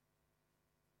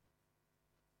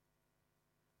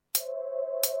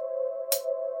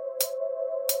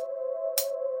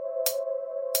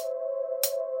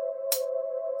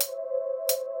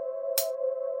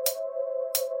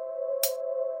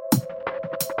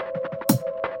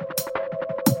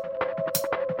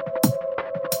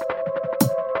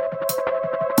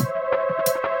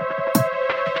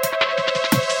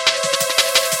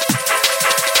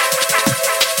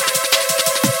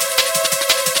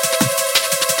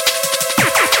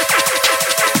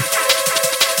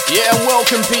Yeah,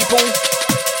 welcome people.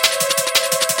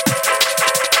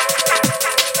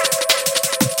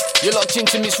 You're locked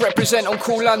into Misrepresent on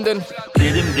Cool London.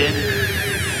 Play them dead.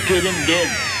 Play them dead.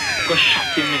 Go shut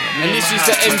him in. And this is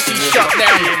the MC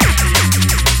Shutdown.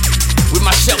 With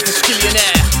myself, the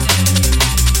Skillionaire.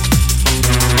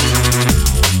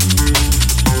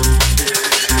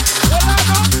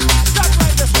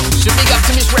 So big up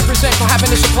to Misrepresent for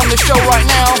having us upon the show right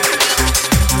now.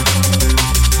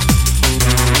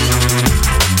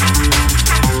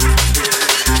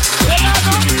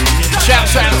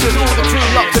 Shouts out to all the crew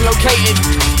locked and located.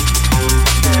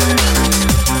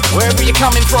 Wherever you're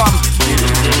coming from.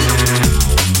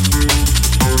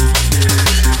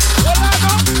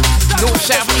 North,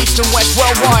 south, east and west,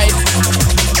 worldwide.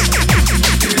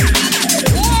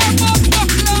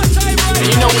 And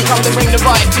you know we come to bring the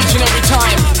vibes each and every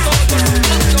time.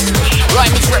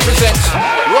 Right, Misrepresents.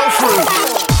 Roll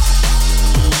through.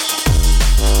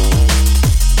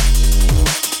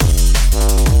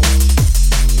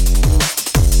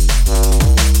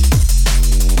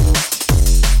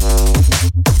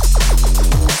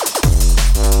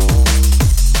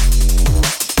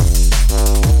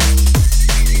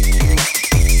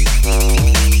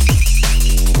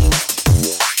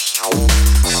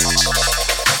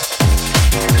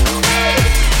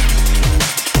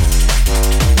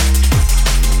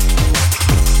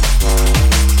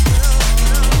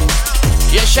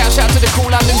 Shouts out to the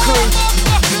Cool London crew.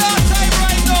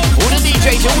 All the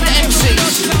DJs, all the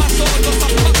MCs.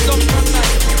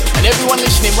 And everyone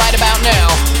listening right about now.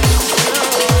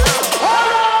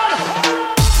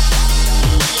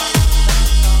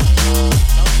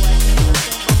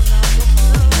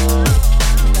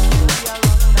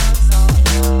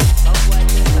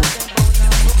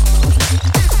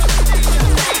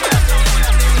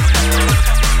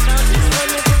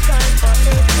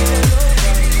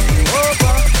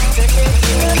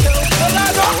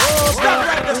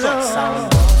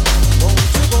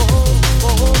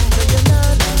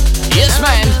 Yes,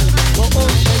 man.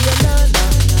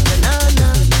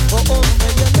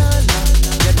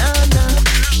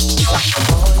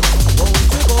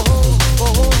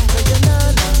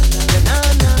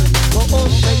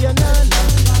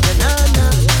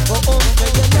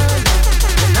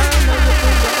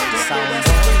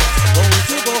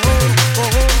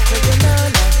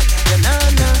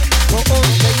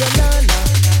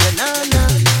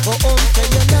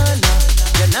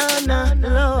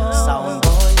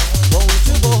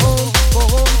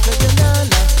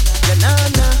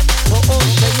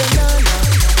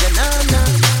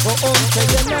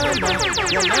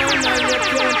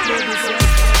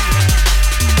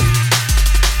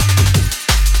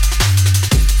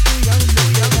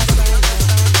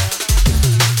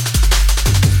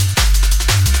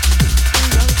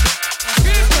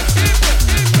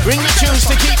 Bring the tunes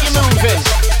to keep you moving.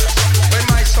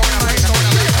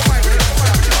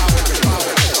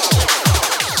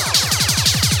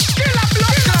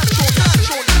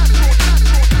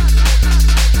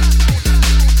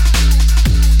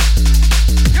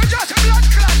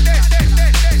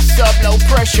 Sub low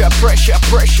pressure, pressure,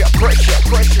 pressure, pressure,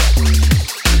 pressure.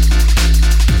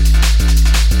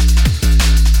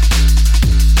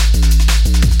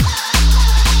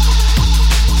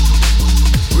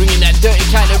 Bringing that dirty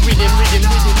kind of rhythm.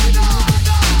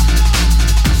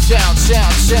 Sound.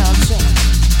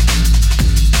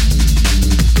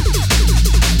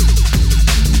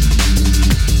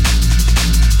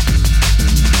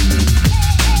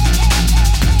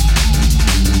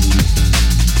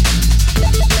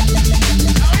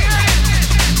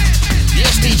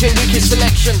 Yes, DJ Wicked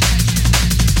selection.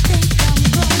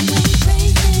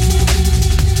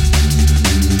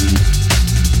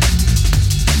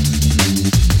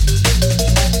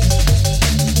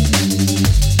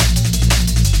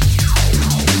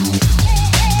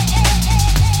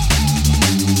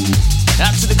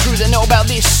 Know about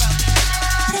this.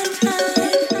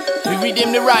 We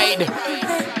redeem the ride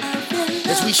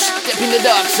as we step in the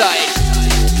dark side.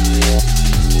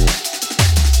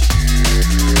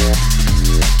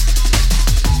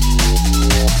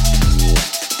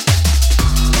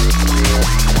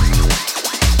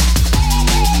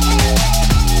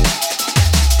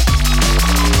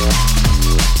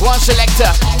 One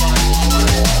selector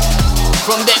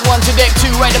from deck 1 to deck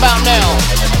 2 right about now.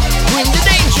 Bring the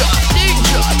danger.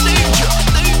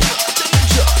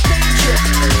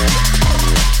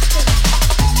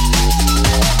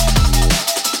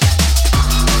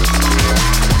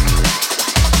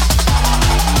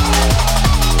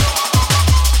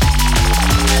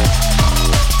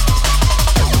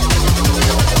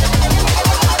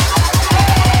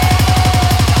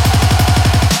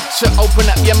 to open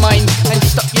up your mind and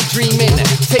stop your dreaming.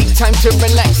 Take time to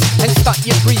relax and start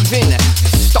your breathing.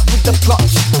 Stop with the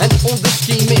plots and all the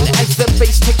scheming. As the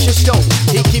bass takes your soul,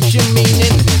 it gives you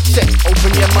meaning. Set,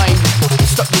 open your mind,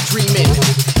 stop your dreaming.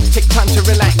 Take time to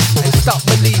relax and start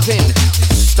believing.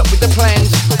 Stop with the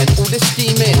plans and all the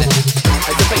scheming.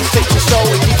 As the bass takes your soul,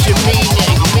 it gives you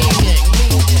meaning.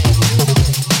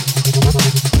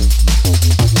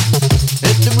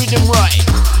 Let the rhythm right.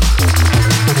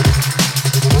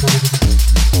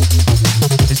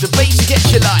 As the bass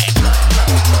gets you live.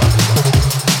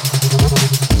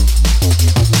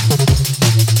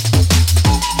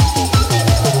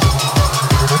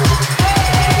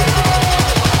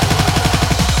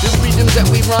 That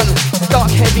we run,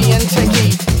 dark, heavy and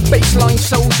techie. Baseline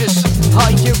soldiers,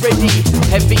 are you ready?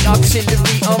 Heavy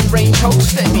artillery on range, hold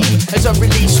steady. As I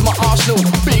release my arsenal,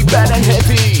 big, bad and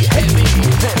heavy. Heavy,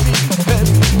 heavy,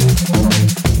 heavy.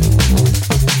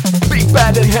 Big,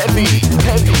 bad and heavy.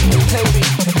 Heavy, heavy,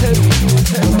 heavy,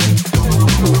 heavy.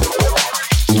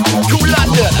 Cool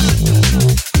London,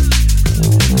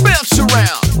 bounce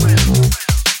around.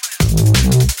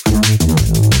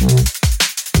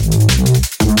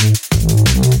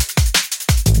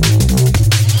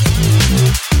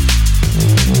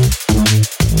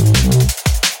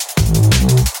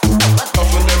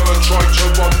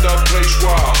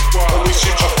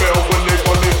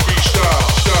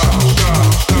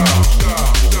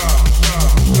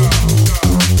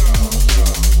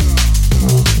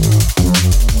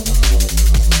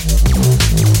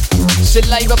 Sit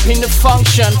live up in the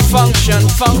function.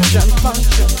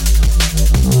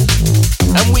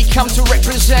 And we come to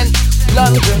represent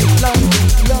London.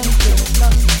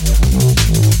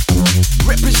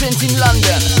 Representing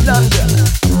London.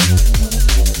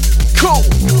 Cool.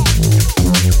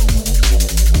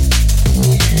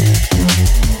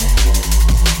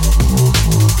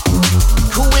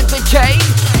 Cool with the K.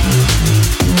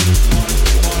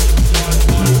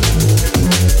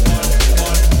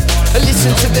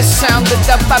 Listen to the sound of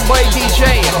the bad boy DJ.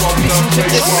 Listen to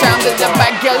the sound of the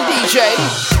bad girl DJ.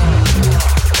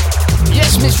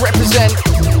 Yes, misrepresent.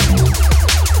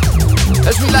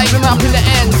 As we light them up in the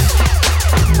end.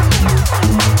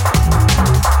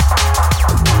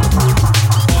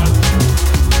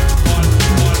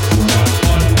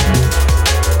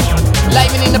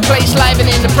 Living in the place, living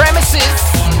in the premises.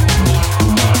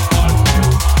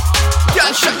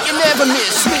 Gunshot you never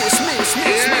miss.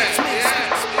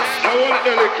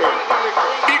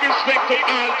 Big respect to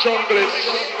all junglists.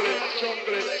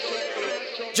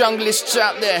 Junglists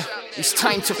out there, it's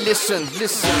time to listen.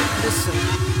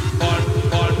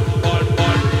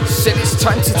 Said it's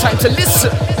time to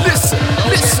listen.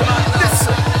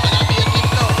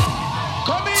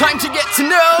 Time to get to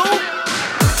know.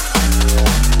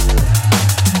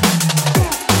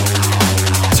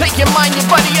 Take your mind, your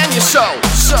body and your soul.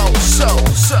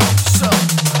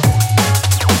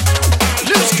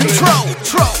 Lose control.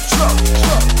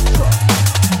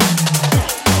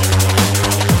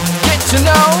 Get to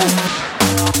know.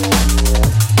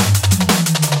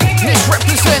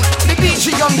 Misrepresent the DJ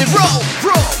on the roll.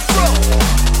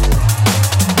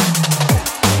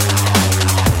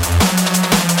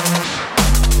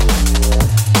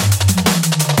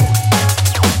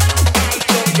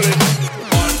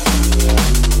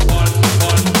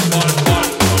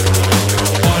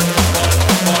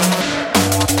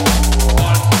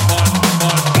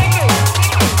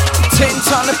 10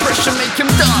 ton of pressure, make him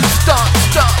dance.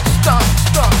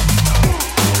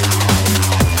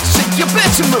 Say you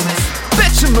better move.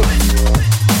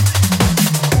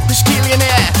 The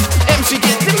Skillionaire, MC,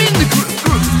 get them in the group.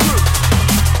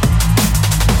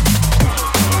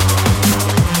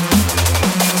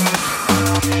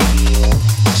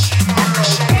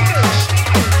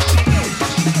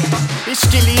 The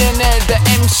Skillionaire, the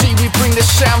MC, we bring the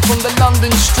sound from the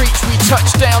London streets. We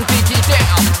touch down, dig it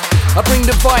down. I bring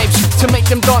the vibes to make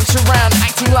them dance around,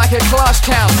 acting like a class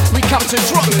clown. We come to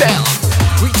drop down.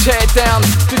 We tear down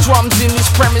the drums in this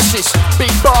premises.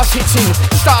 Big bars hitting,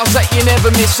 styles that you never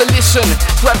miss. So listen,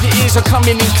 grab your ears, I'm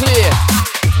coming in clear.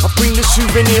 I bring the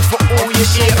souvenir for all your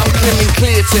ear. I'm coming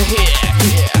clear to hear.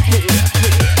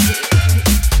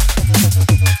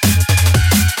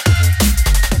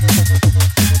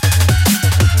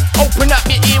 Open up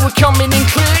your ear, we're coming in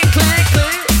clear.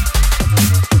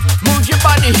 Move your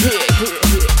body here.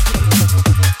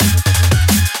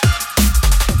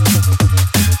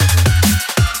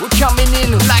 Coming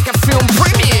in like a film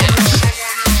premiere.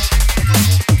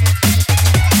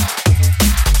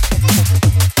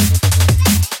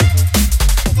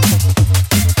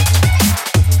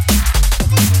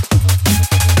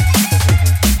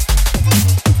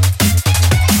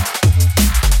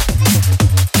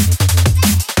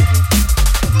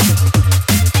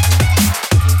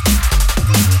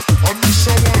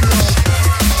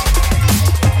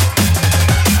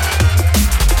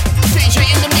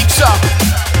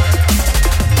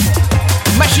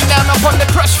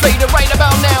 Cross fader right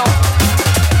about now.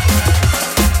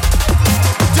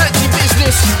 Dirty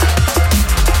business.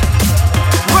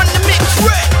 Run the mix,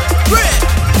 red.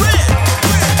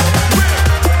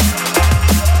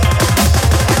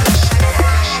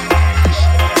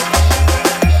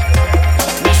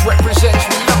 Misrepresents,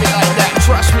 we love it like that,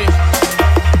 trust me.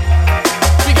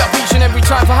 Big up each and every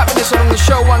time for having this on the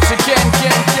show once again.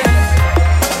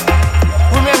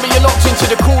 Remember, you're locked into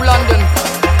the cool London.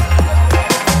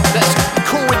 That's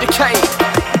cool with the K.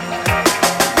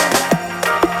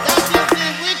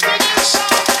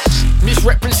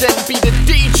 Misrepresent, be the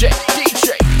DJ.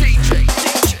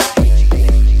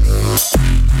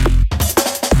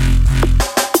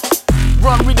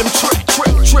 Run rhythm, trip.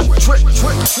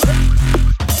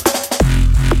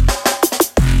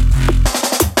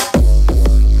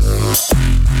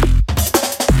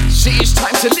 See, it's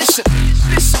time to listen.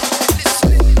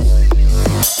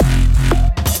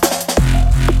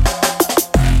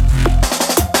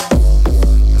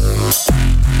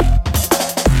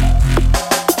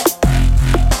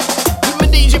 With my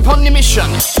DJ upon the mission.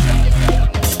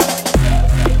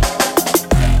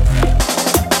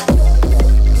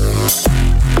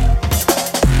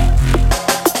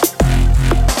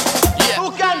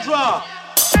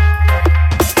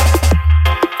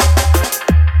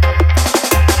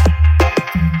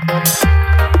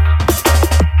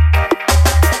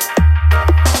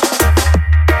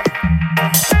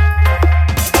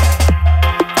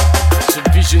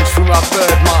 Visions from our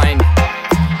third mind,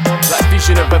 that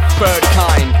vision of a third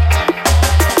kind.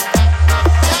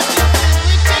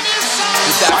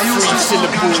 With that three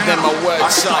syllable, then my word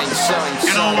sign.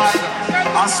 You know what?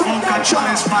 I smoke a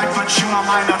chalice pipe and chew a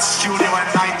mine at studio in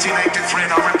 1983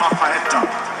 and I rip off my head down.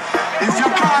 If you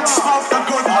can't smoke the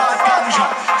good hard ganja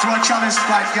through a chalice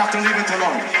pipe, you have to leave it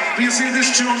alone. But you see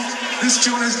this tune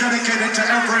is dedicated to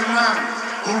every man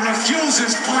who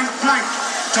refuses point blank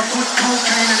to put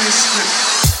cocaine in his split.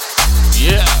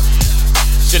 Yeah,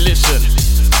 so listen.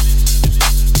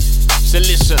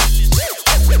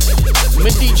 I'm a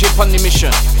DJ upon the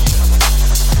mission.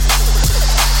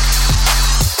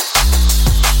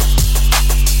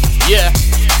 Yeah,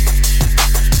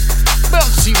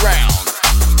 bouncy round.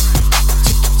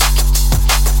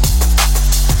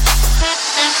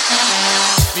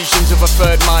 Visions of a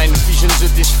third mind, visions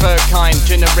of this third kind,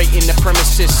 generating the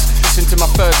premises. Listen to my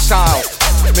third style.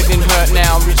 Reading hurt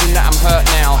now, reading that I'm hurt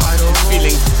now. I'm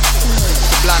feeling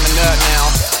sublime inert now.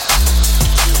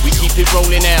 We keep it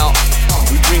rolling out.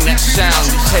 We bring that sound,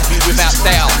 it's heavy without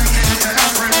doubt.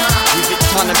 With it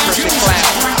ton and pressure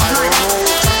cloud.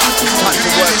 It's time to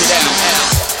work it out now.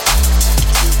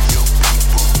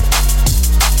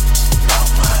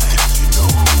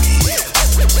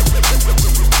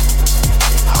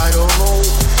 I don't know.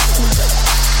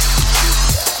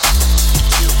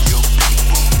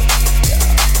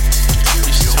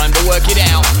 It's time to work it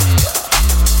out.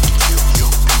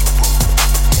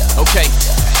 Okay.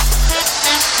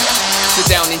 Sit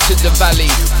down into the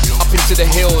valley, up into the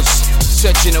hills,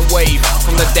 searching a wave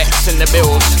from the decks and the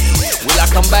bills. Will I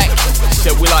come back?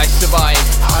 So will I survive?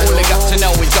 All I got to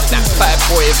know is got that bad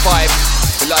boy vibe.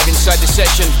 We're live inside the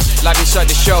session, live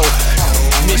inside the show.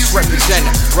 Misrepresent,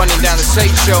 running down the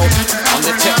stage show. On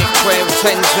the Technic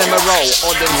 1210s, them a roll.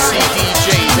 Or them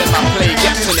CDJs, them I play,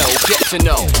 get to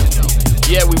know.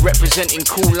 Yeah, we representing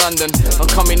cool London. I'm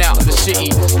coming out of the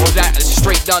city, or that a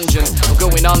straight dungeon. I'm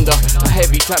going under, a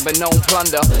heavy type of known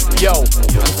plunder. Yo,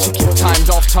 I'm ticking times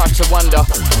off, time to wonder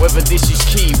whether this is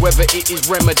key, whether it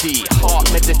is remedy. Heart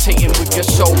meditating with your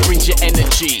soul brings your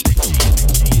energy.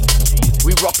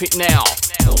 We rock it now.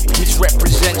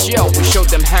 Misrepresents, yo, we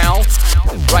showed them how.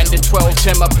 Right in the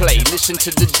 12-10 I play, listen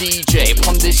to the DJ.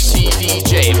 From this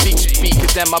CDJ, big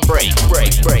speakers then I break.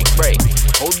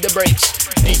 Hold the brakes,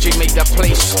 DJ make that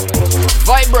place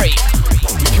vibrate.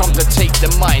 We come to take the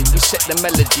mind, we set the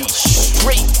melody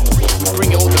straight. We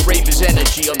bring all the ravers'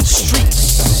 energy on the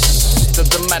streets.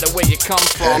 Doesn't matter where you come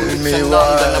from, it's in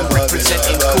London. I'm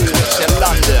representing cool, it's in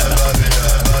London.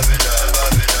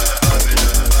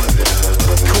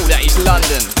 Cool, that is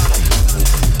London.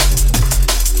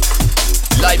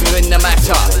 Live in the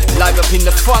matter, live up in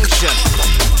the function.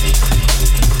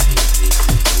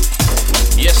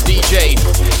 Yes, DJ.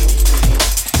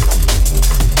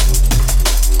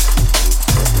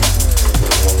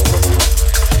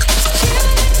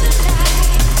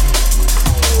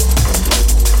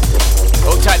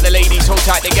 Hold tight the ladies, hold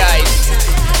tight the guys.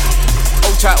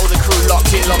 Hold tight all the crew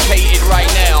locked in, located right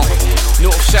now.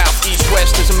 North, south, east,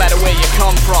 west, doesn't matter where you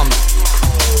come from.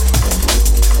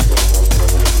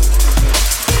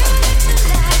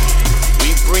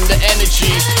 We bring the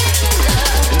energy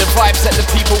and the vibe vibes that the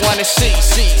people wanna see.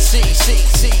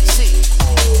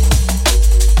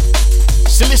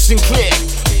 So listen clear.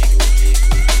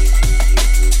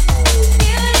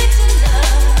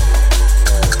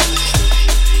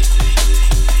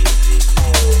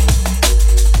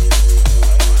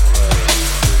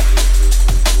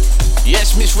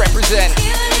 Yes, misrepresent.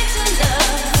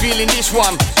 Feeling this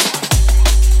one.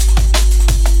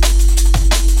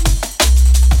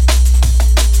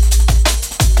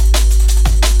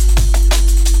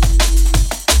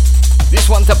 This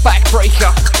one's a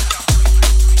backbreaker.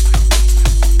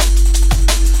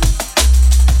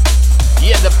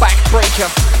 Yeah, the backbreaker.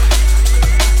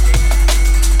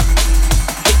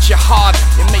 Hit you hard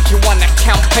and make you wanna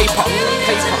count paper.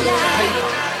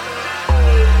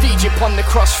 DJ upon the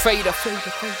crossfader.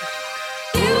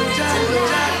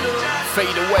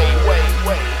 Fade away,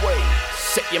 way.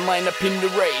 Set your mind up in the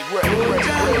rave.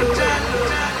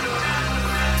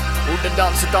 All the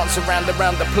dancer dance around the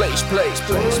place.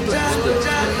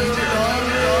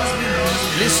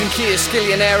 Listen here,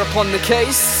 Skillionaire upon the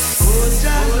case.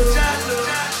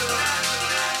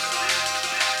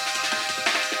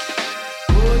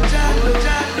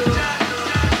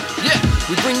 Yeah,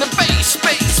 we bring the bass.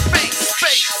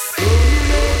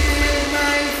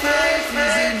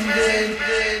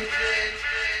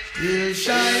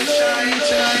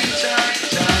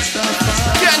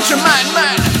 Ganja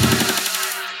man.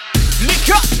 Lick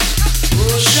up.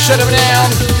 Shut him down.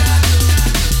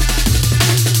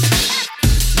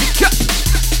 Lick up.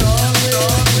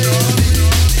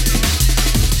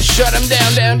 Shut him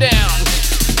down.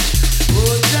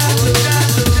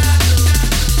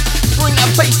 Bring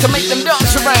that bass to make them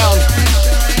dance around.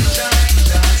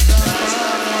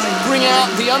 Bring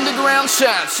out the underground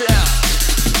sound.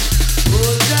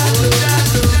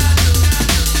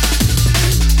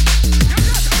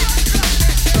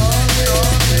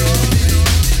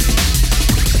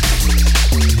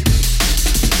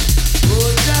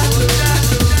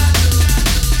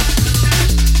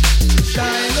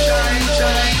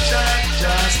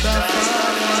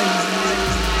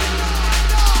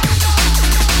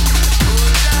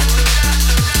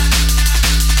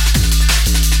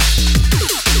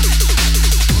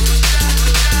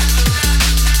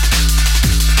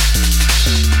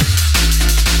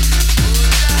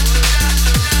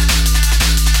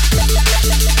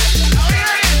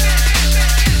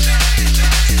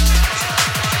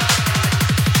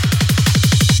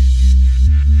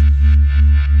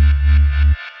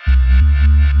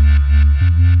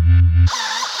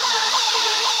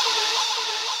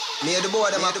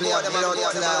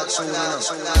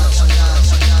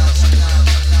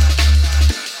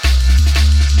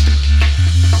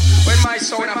 When my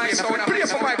sound appears, play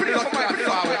for my blood clot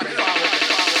forward.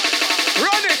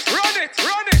 Run it.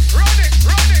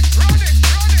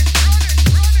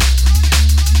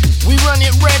 We run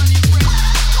it red.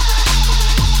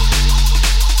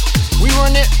 We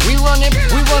run it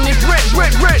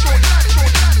red.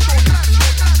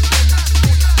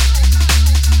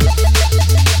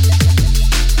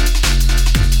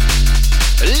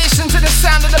 Listen to the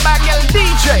sound of the bag,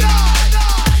 DJ.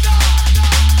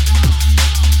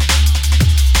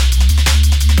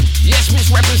 Yes,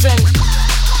 misrepresent.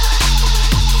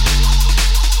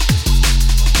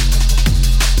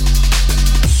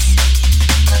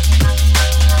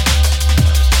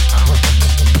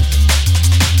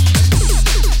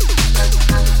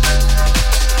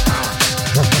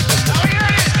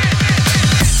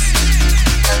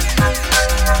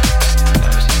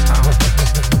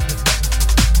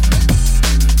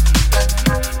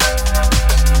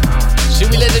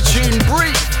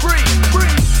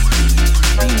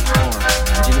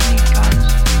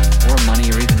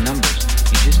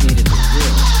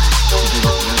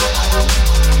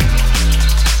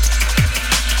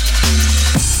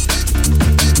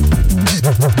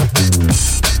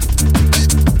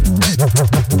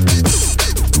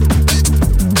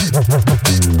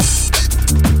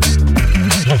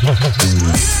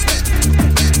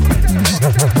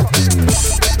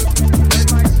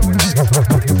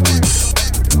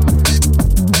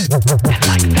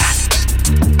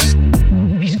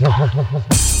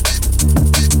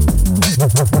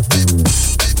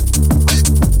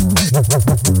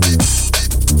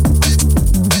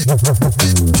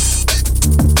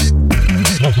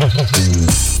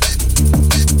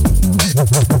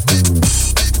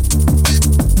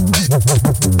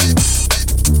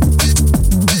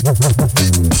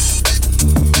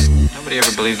 Nobody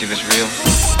ever believed he was real.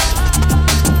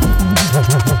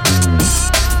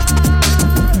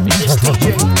 Yes, DJ.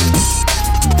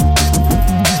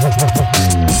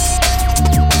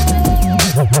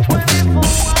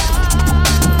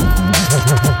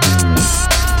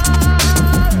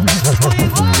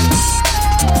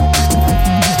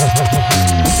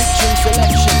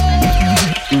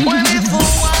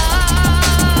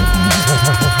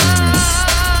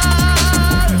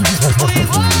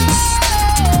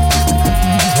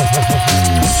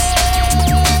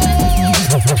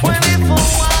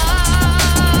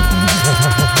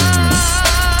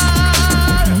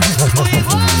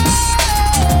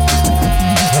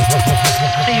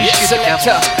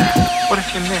 outer. What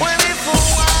if you miss?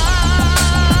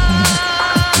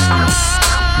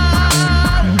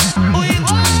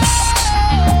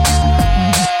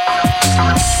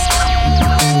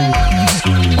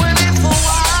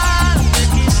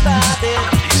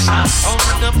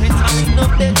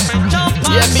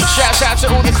 Yeah, big shouts out to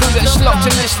all the crew that's locked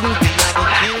and listening.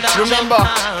 Remember,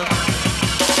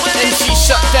 MC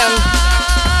Shutdown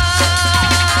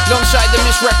alongside the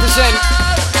Misrepresent.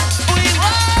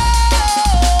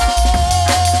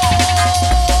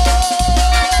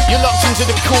 You're locked into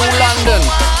the cool London,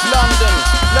 London,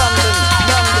 London,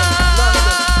 London,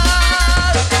 London.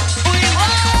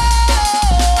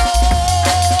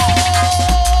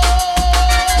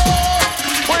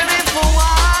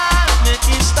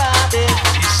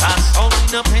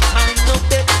 Up and time, no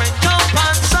different jump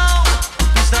and sound.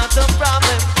 It's not the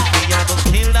problem. We are gonna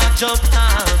kill that jump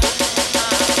now.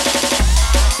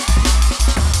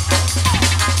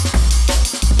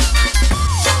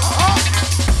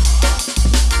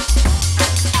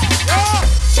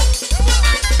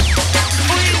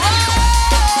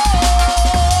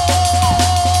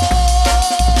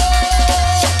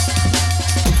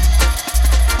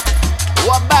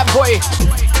 What bad boy?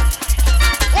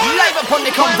 Live up on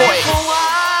the convoy.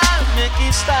 Make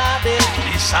it started.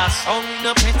 This a sound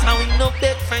up and time, no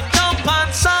different jump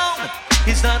and sound.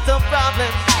 It's not the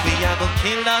problem. We are gonna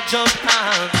kill that jump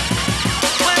now.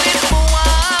 When it's for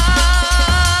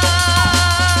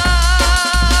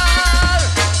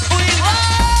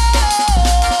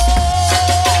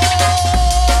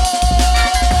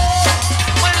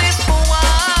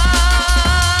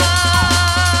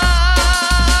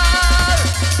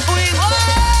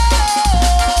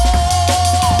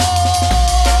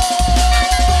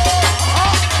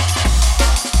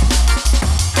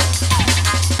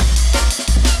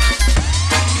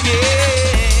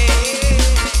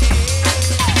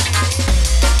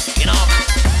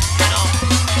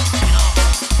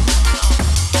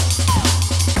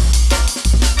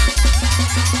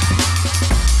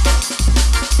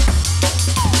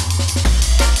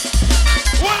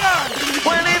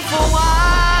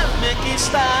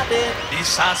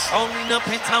sound up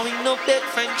and town, no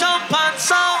different jump and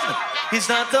sound. It's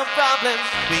not the problem.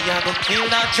 We are gonna kill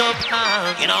that jump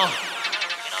now. You know.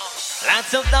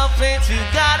 Lots of dumplings, we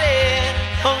got it.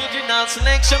 Original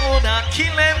selection would not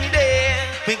kill every day.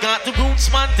 We got the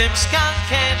roots, man, them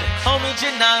skanking.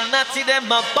 Original natty,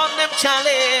 them up on them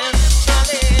challenge.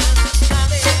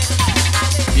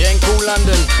 Yeah, in cool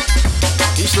London,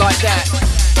 it's like that.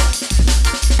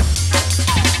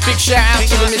 Big shout out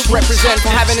to the Misrepresent for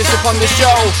having us upon the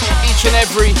show each and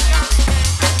every.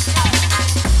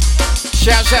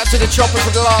 Shouts out to the Chopper for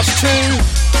the last two.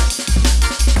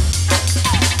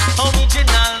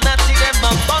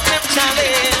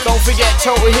 Don't forget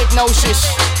Total Hypnosis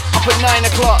up at 9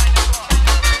 o'clock.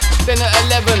 Then at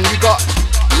 11 you got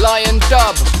Lion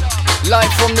Dub live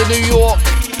from the New York.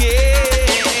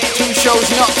 2 shows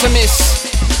not to miss.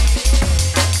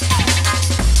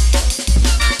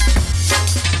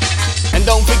 And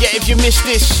don't forget, if you missed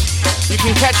this, you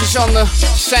can catch us on the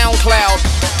SoundCloud.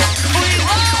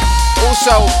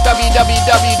 Also,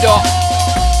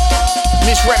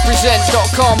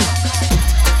 www.misrepresent.com.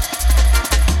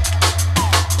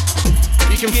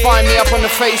 You can find me up on the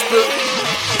Facebook.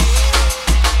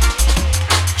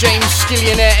 James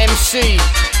Skillionaire MC.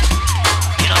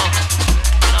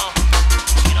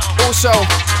 Also,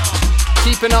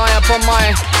 keep an eye up on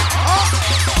my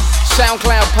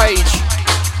SoundCloud page.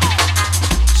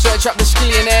 Search up the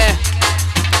Skillionaire.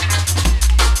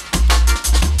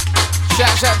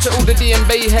 Shouts out to all the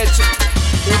D&B heads,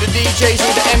 all the DJs,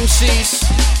 all the MCs,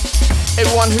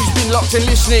 everyone who's been locked and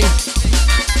listening.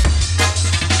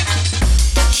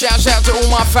 Shouts out to all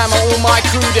my fam, all my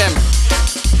crew them.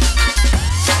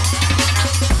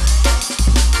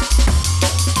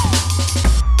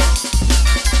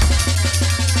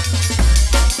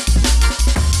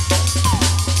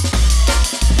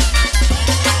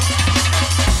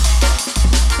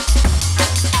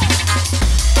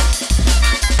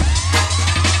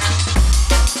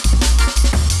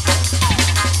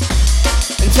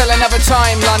 Until another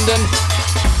time, London.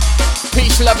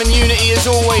 Peace, love and unity as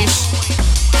always.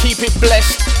 Keep it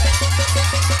blessed.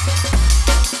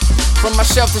 From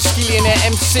myself, the Skillionaire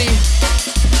MC.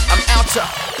 I'm outer.